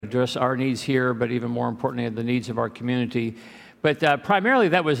address our needs here, but even more importantly, the needs of our community. But primarily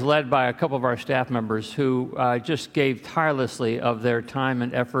that was led by a couple of our staff members who just gave tirelessly of their time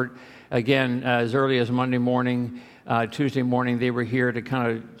and effort. Again, as early as Monday morning, Tuesday morning, they were here to kind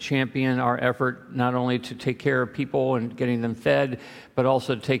of champion our effort, not only to take care of people and getting them fed, but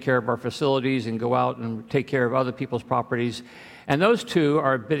also to take care of our facilities and go out and take care of other people's properties. And those two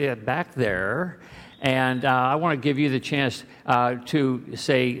are a bit back there. And I want to give you the chance to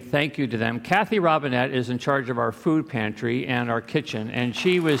say thank you to them. Kathy Robinette is in charge of our food pantry and our kitchen, and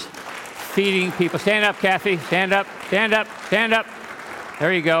she was feeding people. Stand up, Kathy. Stand up, stand up, stand up.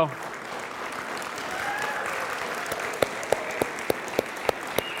 There you go.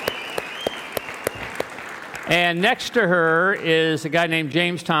 And next to her is a guy named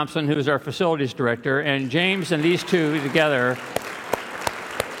James Thompson, who is our facilities director. And James and these two together,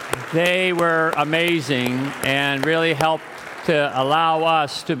 they were amazing and really helped to allow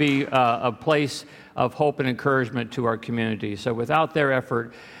us to be a place of hope and encouragement to our community. So without their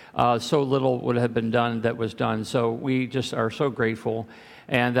effort, so little would have been done that was done. So we just are so grateful.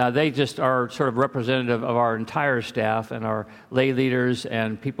 And they just are sort of representative of our entire staff and our lay leaders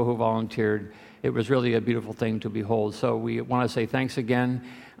and people who volunteered. It was really a beautiful thing to behold. So we want to say thanks again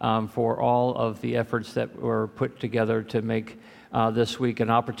for all of the efforts that were put together to make this week an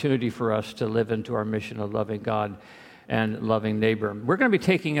opportunity for us to live into our mission of loving God and loving neighbor. We're going to be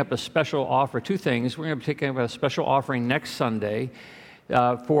taking up a special offer, two things. We're going to be taking up a special offering next Sunday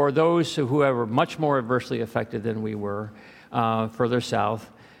for those who are much more adversely affected than we were further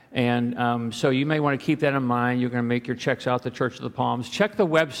south. And so you may want to keep that in mind. You're going to make your checks out to Church of the Palms. Check the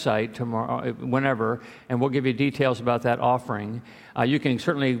website tomorrow, whenever, and we'll give you details about that offering. You can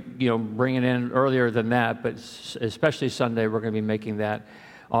certainly, bring it in earlier than that, but especially Sunday, we're going to be making that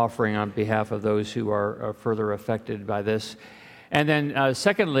offering on behalf of those who are further affected by this. And then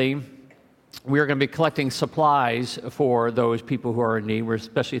secondly, we're going to be collecting supplies for those people who are in need. We're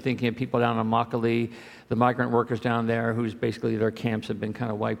especially thinking of people down in Immokalee, the migrant workers down there whose basically their camps have been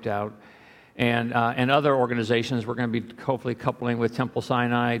kind of wiped out. And other organizations. We're going to be hopefully coupling with Temple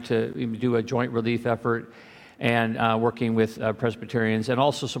Sinai to do a joint relief effort and working with Presbyterians and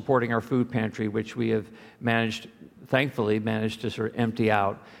also supporting our food pantry, which we have thankfully managed to sort of empty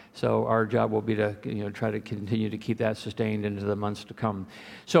out. So our job will be to try to continue to keep that sustained into the months to come.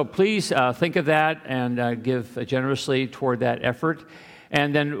 So please think of that and give generously toward that effort.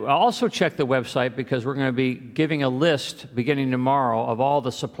 And then also check the website because we're going to be giving a list beginning tomorrow of all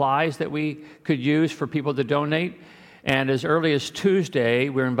the supplies that we could use for people to donate. And as early as Tuesday,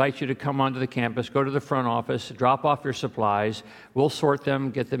 we invite you to come onto the campus, go to the front office, drop off your supplies. We'll sort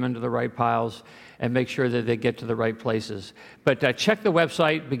them, get them into the right piles, and make sure that they get to the right places. But check the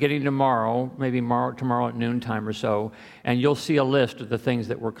website beginning tomorrow, maybe tomorrow at noontime or so, and you'll see a list of the things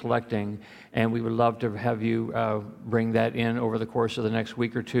that we're collecting. And we would love to have you bring that in over the course of the next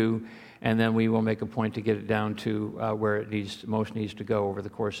week or two, and then we will make a point to get it down to where it most needs to go over the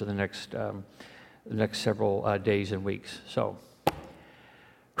course of the next several days and weeks. So,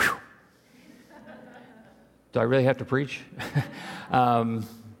 whew. Do I really have to preach?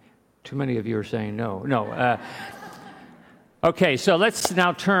 Too many of you are saying no. No. Okay, so let's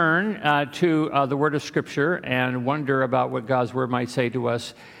now turn to the Word of Scripture and wonder about what God's Word might say to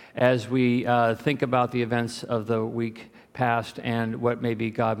us as we think about the events of the week past and what maybe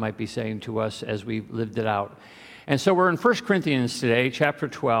God might be saying to us as we've lived it out. And so we're in 1 Corinthians today, chapter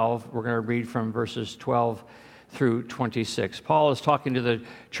 12. We're going to read from verses 12 through 26. Paul is talking to the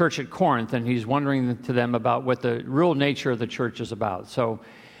church at Corinth, and he's wondering to them about what the real nature of the church is about. So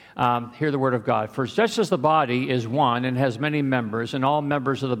hear the word of God. For just as the body is one and has many members, and all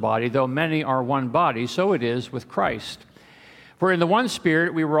members of the body, though many are one body, so it is with Christ. For in the one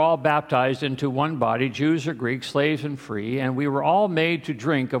Spirit we were all baptized into one body, Jews or Greeks, slaves and free, and we were all made to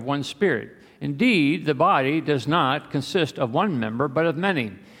drink of one Spirit. Indeed, the body does not consist of one member, but of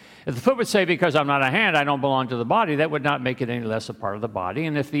many. If the foot would say, because I'm not a hand, I don't belong to the body, that would not make it any less a part of the body.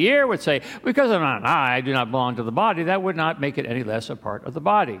 And if the ear would say, because I'm not an eye, I do not belong to the body, that would not make it any less a part of the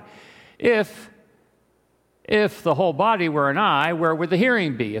body. If the whole body were an eye, where would the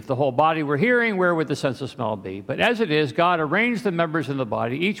hearing be? If the whole body were hearing, where would the sense of smell be? But as it is, God arranged the members in the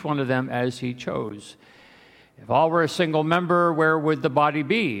body, each one of them as he chose. If all were a single member, where would the body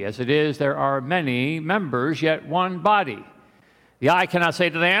be? As it is, there are many members, yet one body. The eye cannot say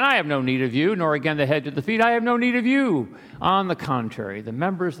to the hand, I have no need of you, nor again the head to the feet, I have no need of you. On the contrary, the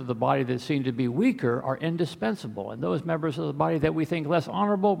members of the body that seem to be weaker are indispensable, and those members of the body that we think less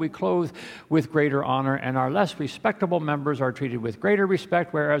honorable, we clothe with greater honor, and our less respectable members are treated with greater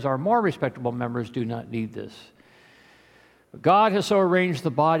respect, whereas our more respectable members do not need this. God has so arranged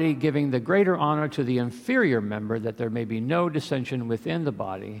the body, giving the greater honor to the inferior member, that there may be no dissension within the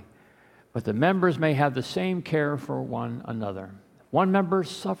body, but the members may have the same care for one another. If one member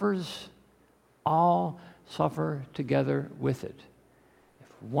suffers, all suffer together with it.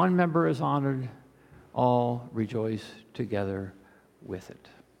 If one member is honored, all rejoice together with it.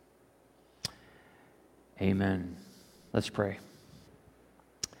 Amen. Let's pray.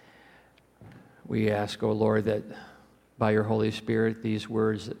 We ask, O Lord, that by your Holy Spirit, these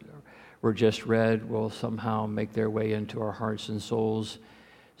words that were just read will somehow make their way into our hearts and souls,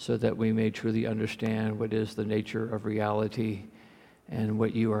 so that we may truly understand what is the nature of reality and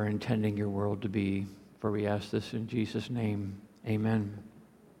what you are intending your world to be. For we ask this in Jesus' name. Amen.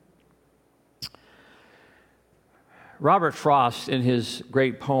 Robert Frost, in his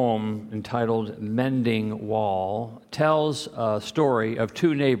great poem entitled Mending Wall, tells a story of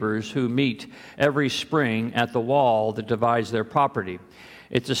two neighbors who meet every spring at the wall that divides their property.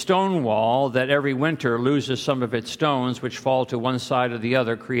 It's a stone wall that every winter loses some of its stones, which fall to one side or the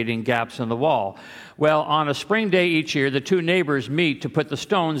other, creating gaps in the wall. Well, on a spring day each year, the two neighbors meet to put the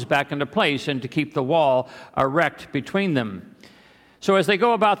stones back into place and to keep the wall erect between them. So as they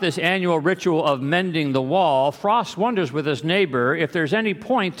go about this annual ritual of mending the wall, Frost wonders with his neighbor if there's any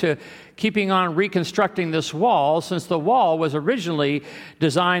point to keeping on reconstructing this wall, since the wall was originally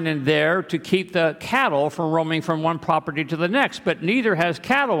designed in there to keep the cattle from roaming from one property to the next. But neither has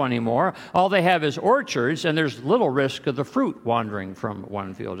cattle anymore. All they have is orchards, and there's little risk of the fruit wandering from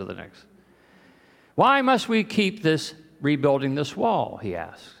one field to the next. Why must we keep rebuilding this wall, he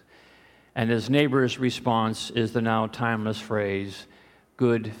asks. And his neighbor's response is the now timeless phrase,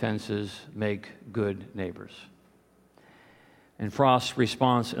 good fences make good neighbors. And Frost's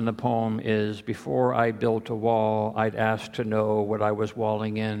response in the poem is, before I built a wall, I'd ask to know what I was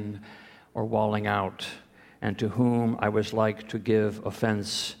walling in or walling out, and to whom I was like to give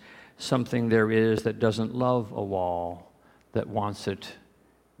offense. Something there is that doesn't love a wall, that wants it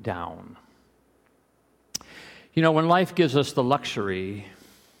down. You know, when life gives us the luxury,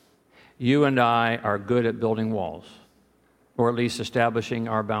 you and I are good at building walls, or at least establishing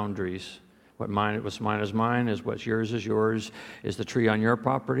our boundaries. What's mine is mine, is what's yours is yours. Is the tree on your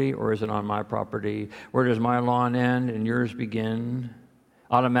property, or is it on my property? Where does my lawn end and yours begin?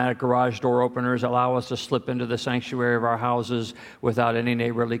 Automatic garage door openers allow us to slip into the sanctuary of our houses without any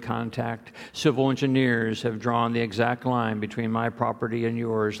neighborly contact. Civil engineers have drawn the exact line between my property and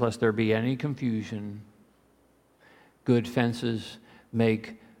yours, lest there be any confusion. Good fences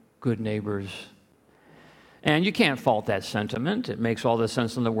make good neighbors. And you can't fault that sentiment. It makes all the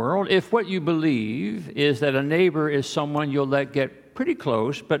sense in the world. If what you believe is that a neighbor is someone you'll let get pretty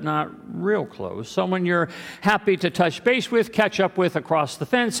close, but not real close, someone you're happy to touch base with, catch up with across the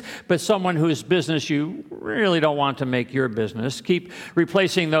fence, but someone whose business you really don't want to make your business, keep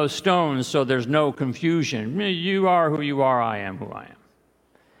replacing those stones so there's no confusion. You are who you are, I am who I am.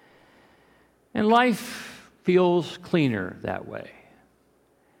 And life feels cleaner that way.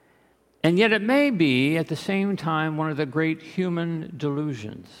 And yet it may be, at the same time, one of the great human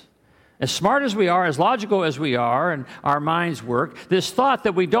delusions. As smart as we are, as logical as we are, and our minds work, this thought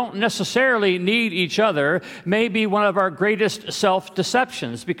that we don't necessarily need each other may be one of our greatest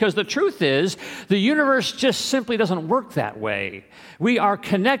self-deceptions, because the truth is, the universe just simply doesn't work that way. We are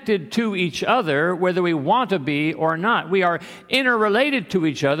connected to each other whether we want to be or not. We are interrelated to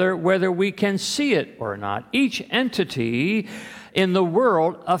each other whether we can see it or not. Each entity in the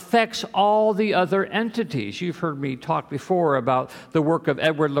world affects all the other entities. You've heard me talk before about the work of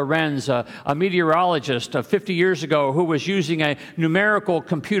Edward Lorenz, a meteorologist 50 years ago who was using a numerical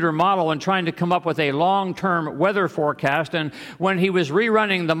computer model and trying to come up with a long-term weather forecast. And when he was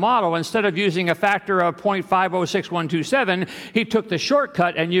rerunning the model, instead of using a factor of 0.506127, he took the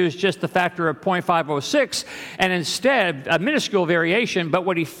shortcut and used just the factor of 0.506, and instead, a minuscule variation, but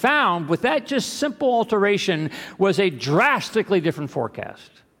what he found with that just simple alteration was a drastically different forecast.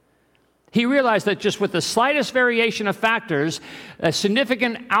 He realized that just with the slightest variation of factors, a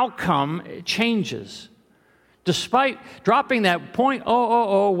significant outcome changes. Despite dropping that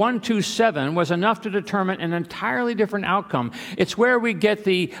 0.000127 was enough to determine an entirely different outcome. It's where we get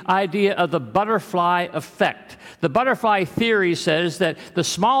the idea of the butterfly effect. The butterfly theory says that the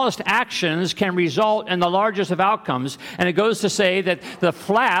smallest actions can result in the largest of outcomes, and it goes to say that the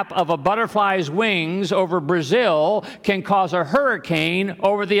flap of a butterfly's wings over Brazil can cause a hurricane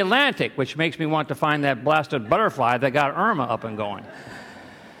over the Atlantic, which makes me want to find that blasted butterfly that got Irma up and going.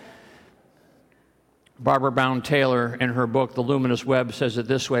 Barbara Brown Taylor, in her book, The Luminous Web, says it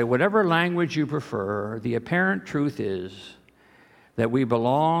this way: whatever language you prefer, the apparent truth is that we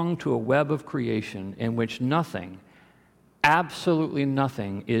belong to a web of creation in which nothing, Absolutely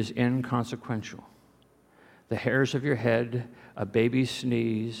nothing is inconsequential. The hairs of your head, a baby's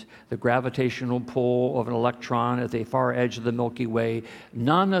sneeze, the gravitational pull of an electron at the far edge of the Milky Way.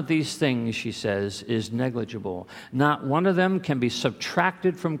 None of these things, she says, is negligible. Not one of them can be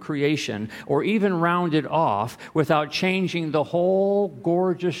subtracted from creation or even rounded off without changing the whole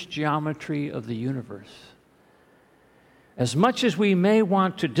gorgeous geometry of the universe. As much as we may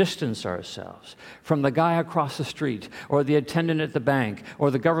want to distance ourselves from the guy across the street, or the attendant at the bank,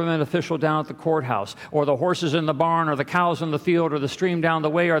 or the government official down at the courthouse, or the horses in the barn, or the cows in the field, or the stream down the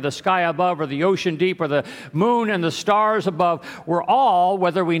way, or the sky above, or the ocean deep, or the moon and the stars above, we're all,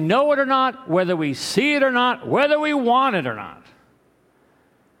 whether we know it or not, whether we see it or not, whether we want it or not,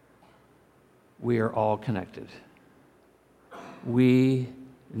 we are all connected. We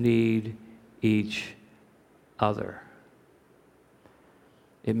need each other.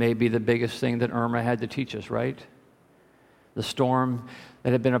 It may be the biggest thing that Irma had to teach us, right? The storm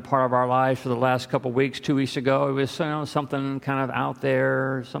that had been a part of our lives for the last couple of weeks, 2 weeks ago, it was something kind of out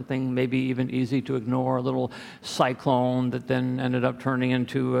there, something maybe even easy to ignore, a little cyclone that then ended up turning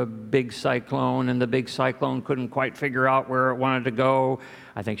into a big cyclone, and the big cyclone couldn't quite figure out where it wanted to go.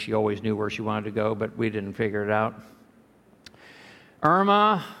 I think she always knew where she wanted to go, but we didn't figure it out.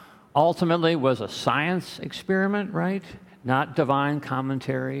 Irma ultimately was a science experiment, right? Not divine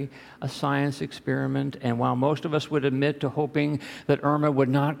commentary, a science experiment. And while most of us would admit to hoping that Irma would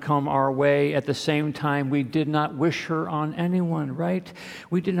not come our way, at the same time, we did not wish her on anyone, right?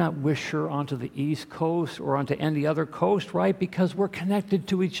 We did not wish her onto the East Coast or onto any other coast, right? Because we're connected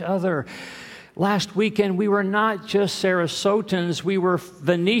to each other. Last weekend, we were not just Sarasotans, we were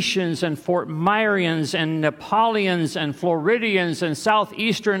Venetians and Fort Myrians and Napoleons and Floridians and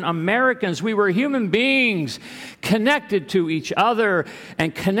Southeastern Americans. We were human beings connected to each other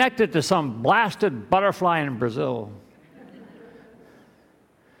and connected to some blasted butterfly in Brazil.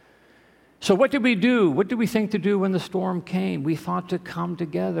 So what did we do? What did we think to do when the storm came? We thought to come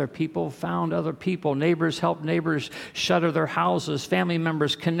together. People found other people. Neighbors helped neighbors shutter their houses. Family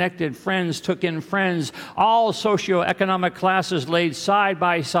members connected. Friends took in friends. All socioeconomic classes laid side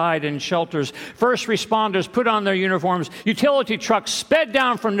by side in shelters. First responders put on their uniforms. Utility trucks sped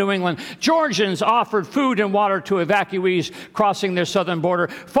down from New England. Georgians offered food and water to evacuees crossing their southern border.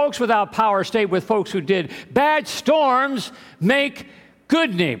 Folks without power stayed with folks who did. Bad storms make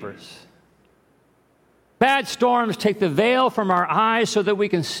good neighbors. Bad storms take the veil from our eyes so that we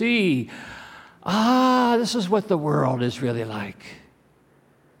can see, this is what the world is really like.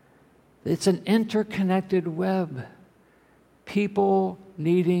 It's an interconnected web. People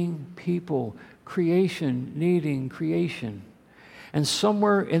needing people. Creation needing creation. And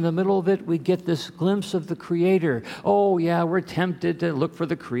somewhere in the middle of it, we get this glimpse of the Creator. Oh, yeah, we're tempted to look for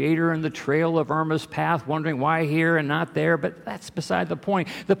the Creator in the trail of Irma's path, wondering why here and not there, but that's beside the point.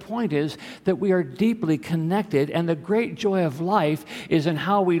 The point is that we are deeply connected, and the great joy of life is in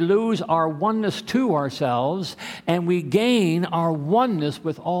how we lose our oneness to ourselves, and we gain our oneness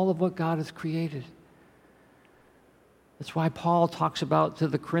with all of what God has created. That's why Paul talks about to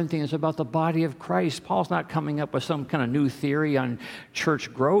the Corinthians about the body of Christ. Paul's not coming up with some kind of new theory on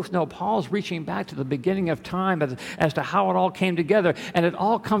church growth. No, Paul's reaching back to the beginning of time as to how it all came together. And it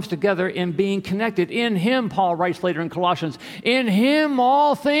all comes together in being connected. In Him, Paul writes later in Colossians, in Him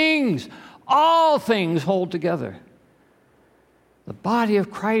all things hold together. The body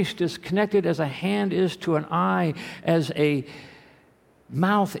of Christ is connected as a hand is to an eye, as a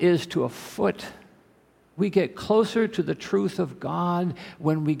mouth is to a foot. We get closer to the truth of God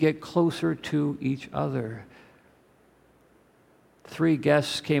when we get closer to each other. 3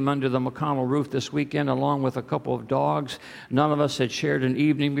 guests came under the McConnell roof this weekend along with a couple of dogs. None of us had shared an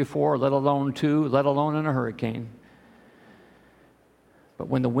evening before, let alone 2, let alone in a hurricane. But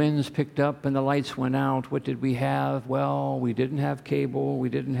when the winds picked up and the lights went out, what did we have? Well, we didn't have cable, we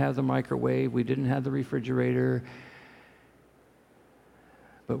didn't have the microwave, we didn't have the refrigerator,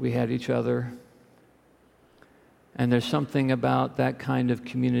 but we had each other. And there's something about that kind of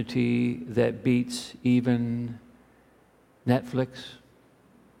community that beats even Netflix.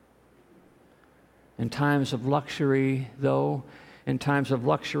 In times of luxury, though, in times of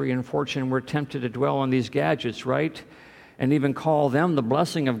luxury and fortune, we're tempted to dwell on these gadgets, right? And even call them the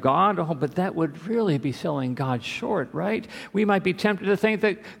blessing of God. Oh, but that would really be selling God short, right? We might be tempted to think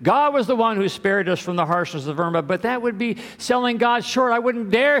that God was the one who spared us from the harshness of Irma, but that would be selling God short. I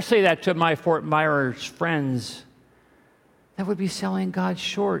wouldn't dare say that to my Fort Myers friends. That would be selling God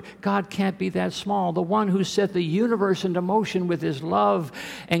short. God can't be that small. The one who set the universe into motion with his love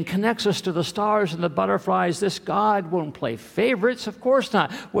and connects us to the stars and the butterflies, this God won't play favorites. Of course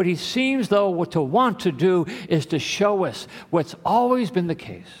not. What he seems, though, to want to do is to show us what's always been the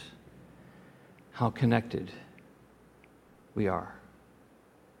case, how connected we are,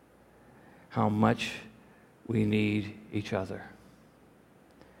 how much we need each other.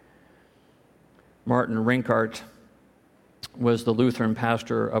 Martin Rinkart was the Lutheran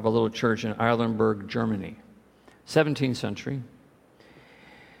pastor of a little church in Eilenburg, Germany, 17th century.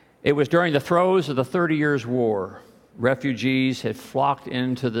 It was during the throes of the 30 Years' War. Refugees had flocked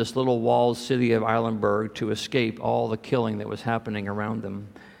into this little walled city of Eilenburg to escape all the killing that was happening around them.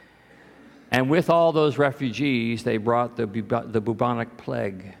 And with all those refugees, they brought the bubonic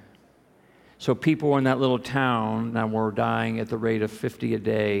plague. So people in that little town now were dying at the rate of 50 a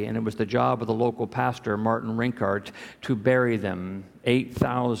day, and it was the job of the local pastor, Martin Rinkart, to bury them.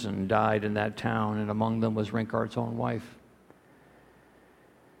 8,000 died in that town, and among them was Rinkart's own wife.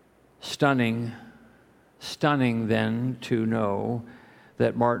 Stunning then to know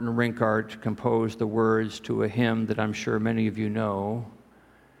that Martin Rinkart composed the words to a hymn that I'm sure many of you know.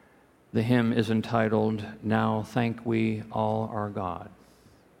 The hymn is entitled, "Now Thank We All Our God."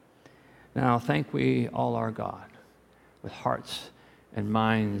 Now thank we all our God, with hearts and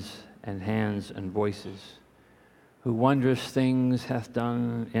minds and hands and voices, who wondrous things hath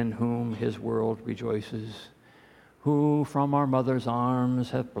done, in whom his world rejoices, who from our mother's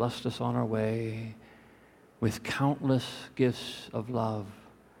arms hath blessed us on our way, with countless gifts of love,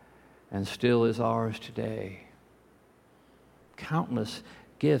 and still is ours today. Countless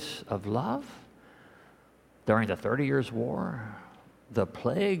gifts of love during the 30 Years' War, the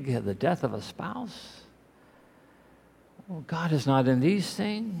plague, the death of a spouse. Oh, God is not in these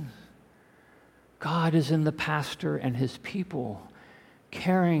things. God is in the pastor and his people,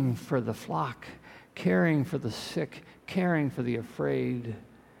 caring for the flock, caring for the sick, caring for the afraid.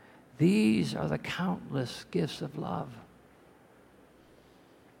 These are the countless gifts of love.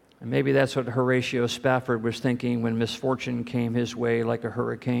 And maybe that's what Horatio Spafford was thinking when misfortune came his way like a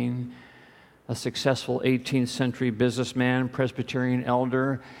hurricane. A successful 18th century businessman, Presbyterian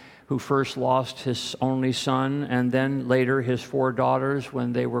elder, who first lost his only son and then later his 4 daughters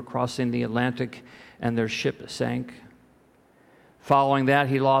when they were crossing the Atlantic and their ship sank. Following that,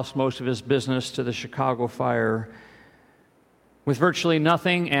 he lost most of his business to the Chicago fire. With virtually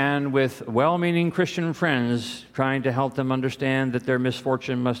nothing and with well-meaning Christian friends trying to help them understand that their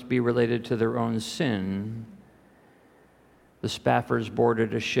misfortune must be related to their own sin, the Spaffords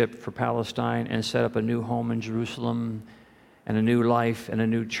boarded a ship for Palestine and set up a new home in Jerusalem and a new life and a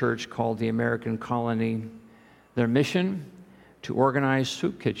new church called the American Colony. Their mission? To organize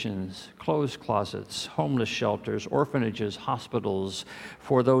soup kitchens, clothes closets, homeless shelters, orphanages, hospitals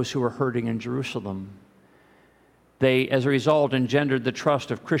for those who were hurting in Jerusalem. They, as a result, engendered the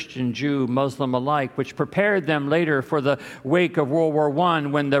trust of Christian, Jew, Muslim alike, which prepared them later for the wake of World War I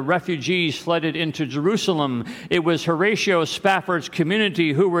when the refugees flooded into Jerusalem. It was Horatio Spafford's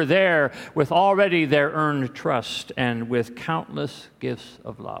community who were there with already their earned trust and with countless gifts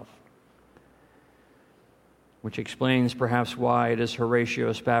of love. Which explains perhaps why it is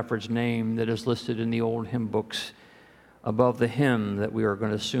Horatio Spafford's name that is listed in the old hymn books above the hymn that we are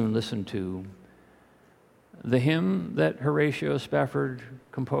going to soon listen to. The hymn that Horatio Spafford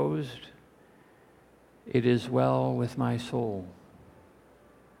composed, "It is well with my soul."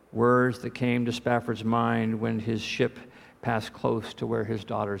 Words that came to Spafford's mind when his ship passed close to where his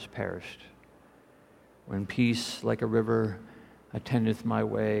daughters perished. When peace like a river attendeth my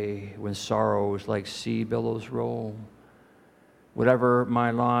way, when sorrows like sea billows roll. Whatever my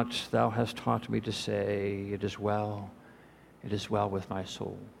lot, thou hast taught me to say, it is well with my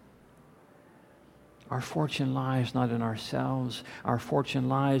soul. Our fortune lies not in ourselves. Our fortune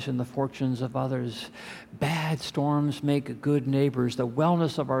lies in the fortunes of others. Bad storms make good neighbors. The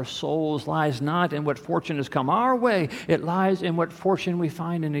wellness of our souls lies not in what fortune has come our way. It lies in what fortune we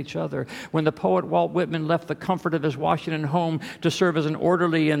find in each other. When the poet Walt Whitman left the comfort of his Washington home to serve as an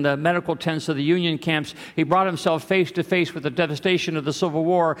orderly in the medical tents of the Union camps, he brought himself face to face with the devastation of the Civil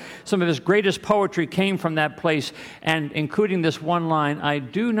War. Some of his greatest poetry came from that place, and including this one line, "I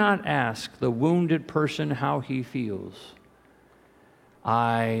do not ask the wounded person how he feels.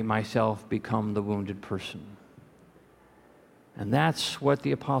 I myself become the wounded person." And that's what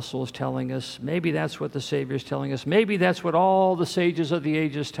the apostle is telling us. Maybe that's what the Savior is telling us. Maybe that's what all the sages of the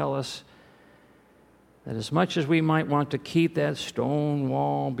ages tell us. That as much as we might want to keep that stone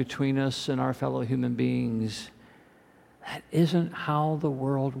wall between us and our fellow human beings, that isn't how the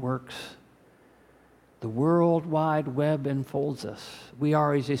world works. The World Wide Web enfolds us. We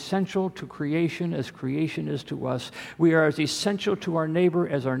are as essential to creation as creation is to us. We are as essential to our neighbor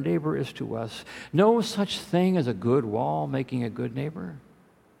as our neighbor is to us. No such thing as a good wall making a good neighbor.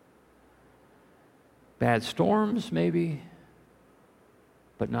 Bad storms, maybe,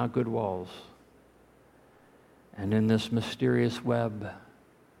 but not good walls. And in this mysterious web,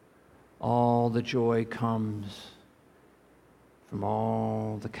 all the joy comes from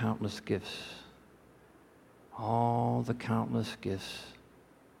all the countless gifts. All the countless gifts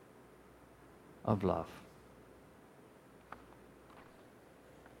of love.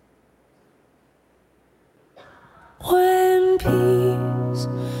 When peace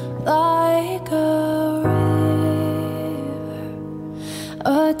like a river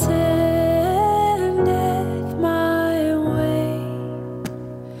attendeth my way,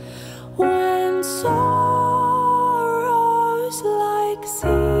 when sorrows like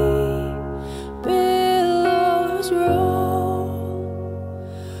sea billows roll,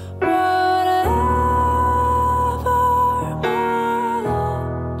 whatever my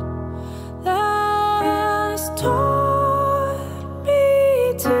lot thou hast taught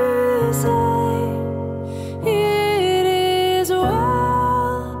me to say, it is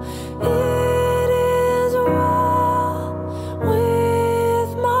well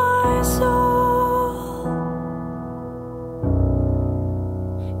with my soul.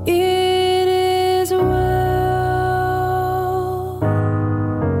 It is well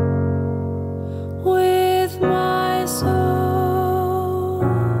with my soul.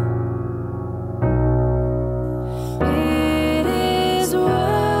 It is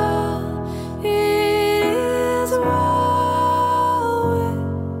well with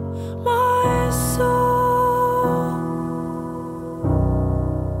my soul.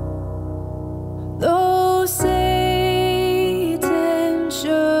 Though Satan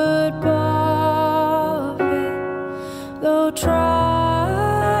should buffet, though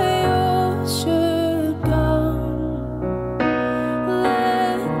trials should come,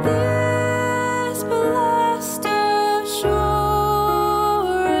 let this blessed assurance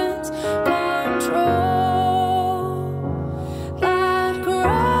control, that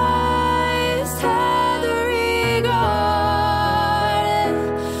Christ hath regarded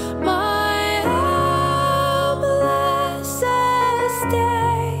my helpless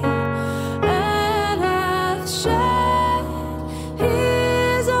estate, and hath shed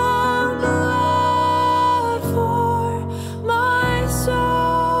his own blood for my soul.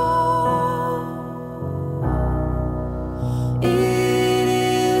 It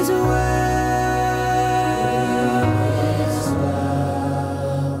is well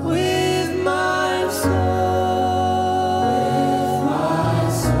with my soul.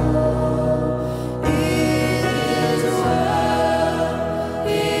 It is well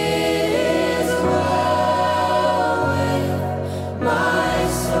with my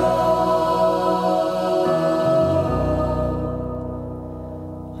soul.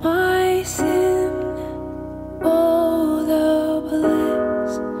 My sin, oh, the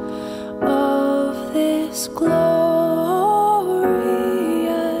bliss of this glorious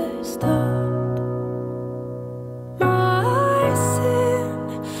thought. My sin,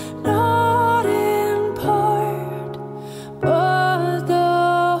 not in part, but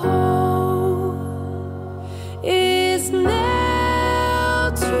the whole, is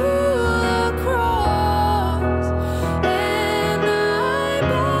nailed to the cross, and I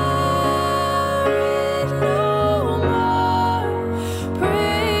bear it no more.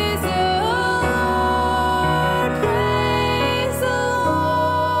 Praise the Lord,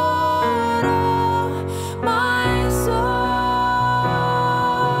 oh my soul.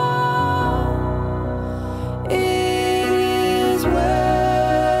 It is well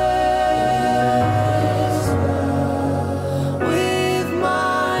with my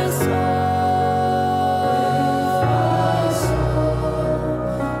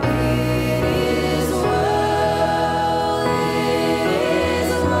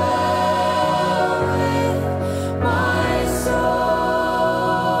soul.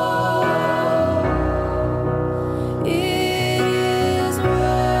 It is well with my soul. It is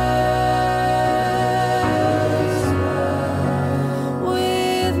well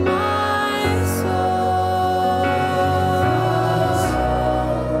with my soul.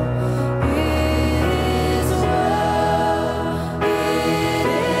 It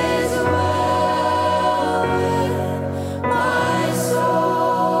is well with my soul.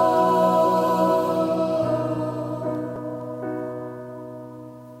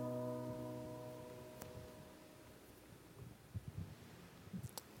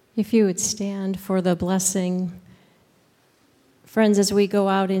 If you would stand for the blessing. Friends, as we go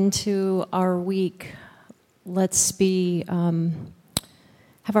out into our week let's be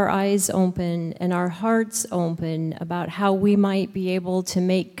have our eyes open and our hearts open about how we might be able to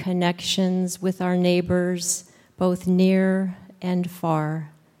make connections with our neighbors, both near and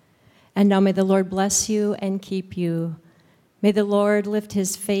far. And now may the Lord bless you and keep you. May the Lord lift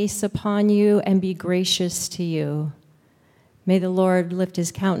his face upon you and be gracious to you. May the Lord lift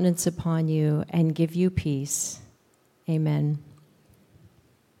his countenance upon you and give you peace. Amen.